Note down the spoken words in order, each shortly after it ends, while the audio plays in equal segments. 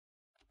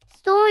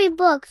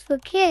storybooks for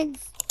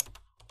kids.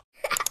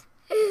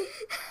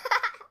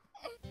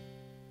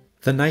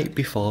 The night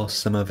before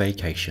summer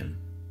vacation.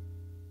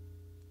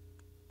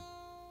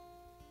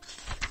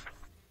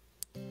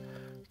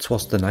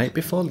 'Twas the night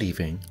before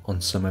leaving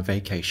on summer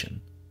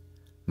vacation.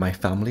 My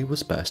family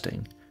was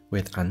bursting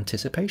with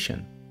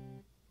anticipation.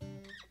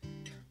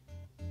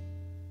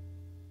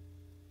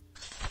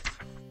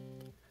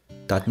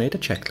 Dad made a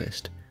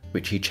checklist,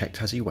 which he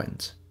checked as he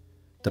went.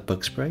 The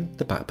bug spray,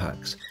 the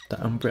backpacks, the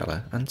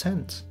umbrella and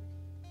tent.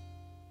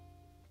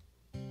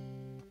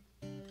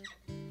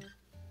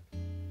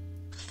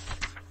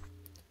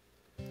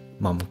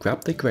 Mum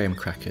grabbed the graham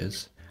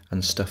crackers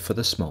and stuff for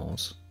the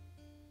s'mores.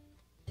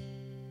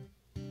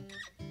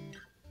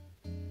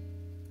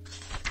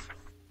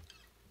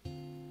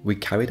 We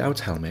carried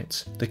out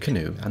helmets, the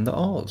canoe and the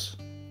oars.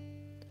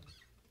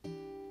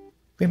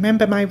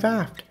 Remember my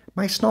raft,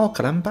 my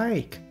snorkel and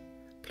bike,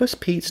 plus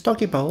Pete's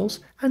doggy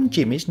bowls and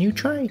Jimmy's new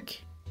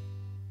trike.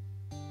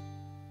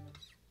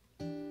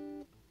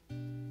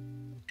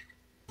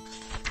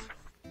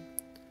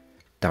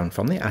 Down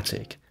from the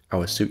attic,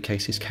 our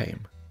suitcases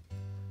came.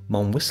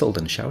 Mom whistled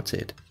and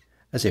shouted,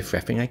 as if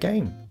reffing a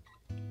game.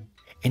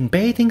 In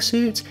bathing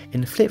suits,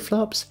 in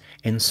flip-flops,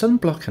 in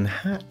sunblock and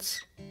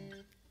hats,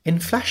 in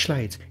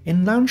flashlights,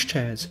 in lounge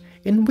chairs,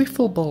 in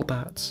wiffle ball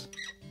bats.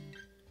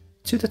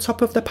 To the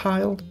top of the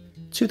pile,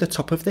 to the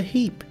top of the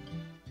heap.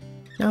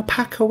 Now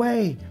pack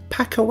away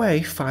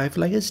 5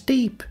 layers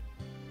deep.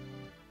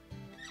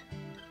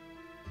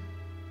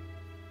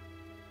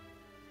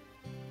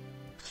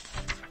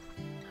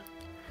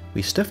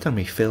 We stuffed and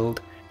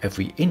refilled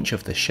every inch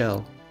of the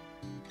shell.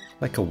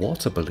 Like a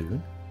water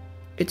balloon,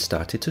 it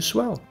started to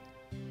swell.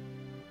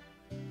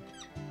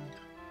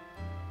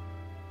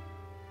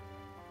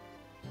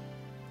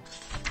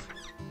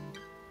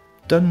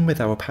 Done with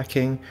our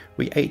packing,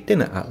 we ate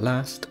dinner at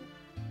last.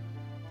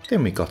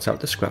 Then we got out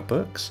the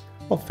scrapbooks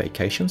of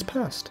vacations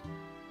past.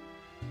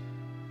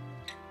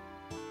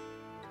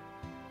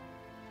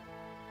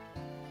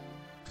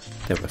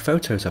 There were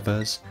photos of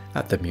us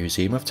at the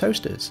Museum of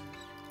Toasters,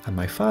 and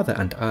my father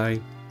and I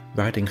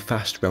riding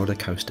fast roller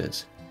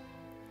coasters.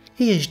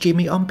 Here's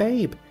Jimmy on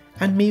Babe,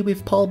 and me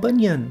with Paul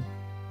Bunyan.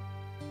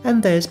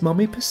 And there's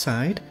Mummy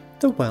beside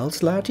the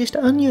world's largest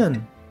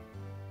onion.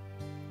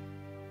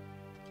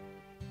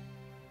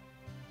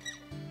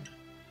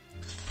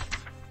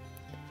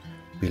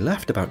 We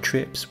laughed about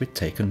trips we'd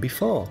taken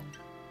before.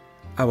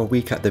 Our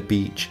week at the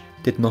beach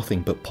did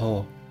nothing but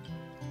pour.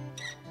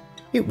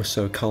 It was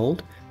so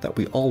cold that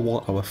we all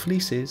wore our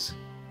fleeces,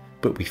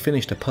 but we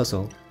finished a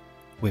puzzle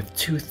with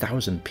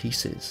 2,000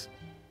 pieces.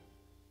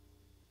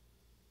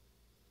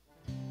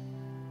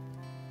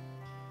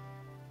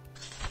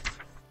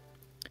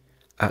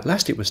 At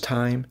last it was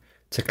time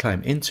to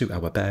climb into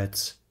our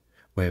beds,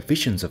 where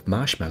visions of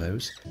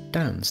marshmallows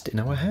danced in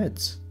our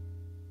heads.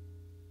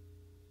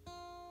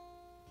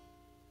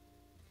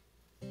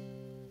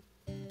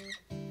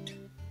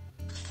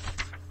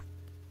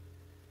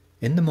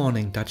 In the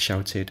morning Dad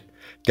shouted,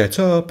 "Get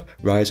up,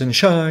 rise and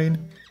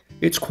shine.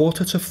 It's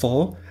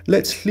 3:45,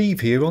 let's leave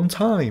here on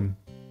time."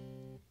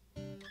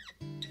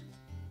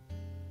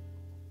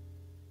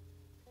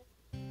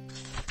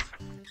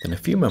 Then a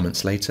few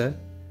moments later,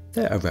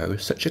 there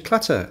arose such a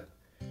clatter.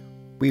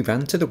 We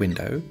ran to the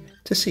window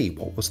to see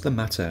what was the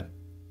matter.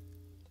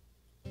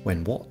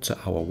 When what to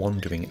our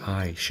wondering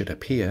eyes should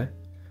appear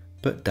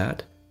but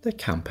Dad, the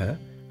camper,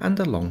 and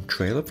a long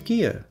trail of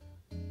gear.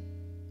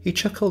 He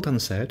chuckled and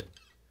said,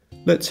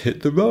 "Let's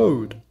hit the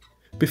road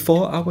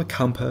before our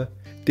camper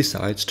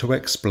decides to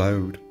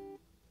explode."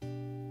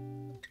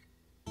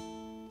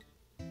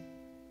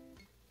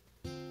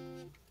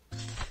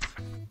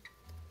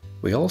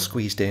 We all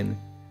squeezed in,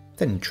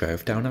 then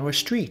drove down our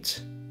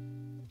street.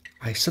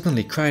 I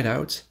suddenly cried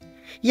out,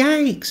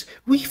 "Yikes,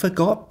 we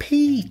forgot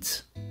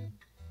Pete!"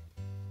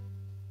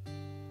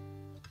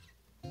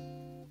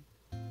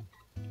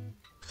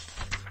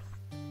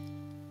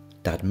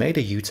 Dad made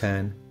a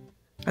U-turn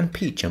and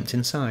Pete jumped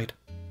inside.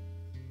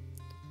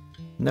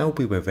 Now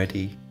we were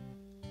ready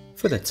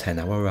for the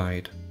 10-hour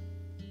ride.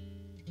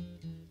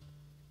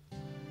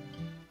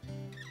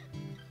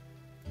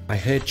 I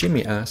heard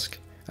Jimmy ask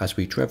as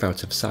we drove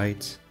out of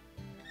sight,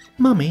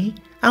 "Mummy,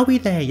 are we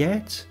there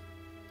yet?"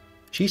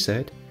 She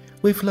said,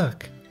 "With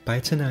luck, by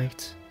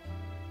tonight."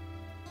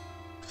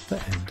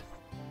 The end.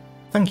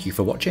 Thank you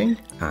for watching,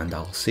 and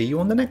I'll see you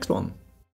on the next one.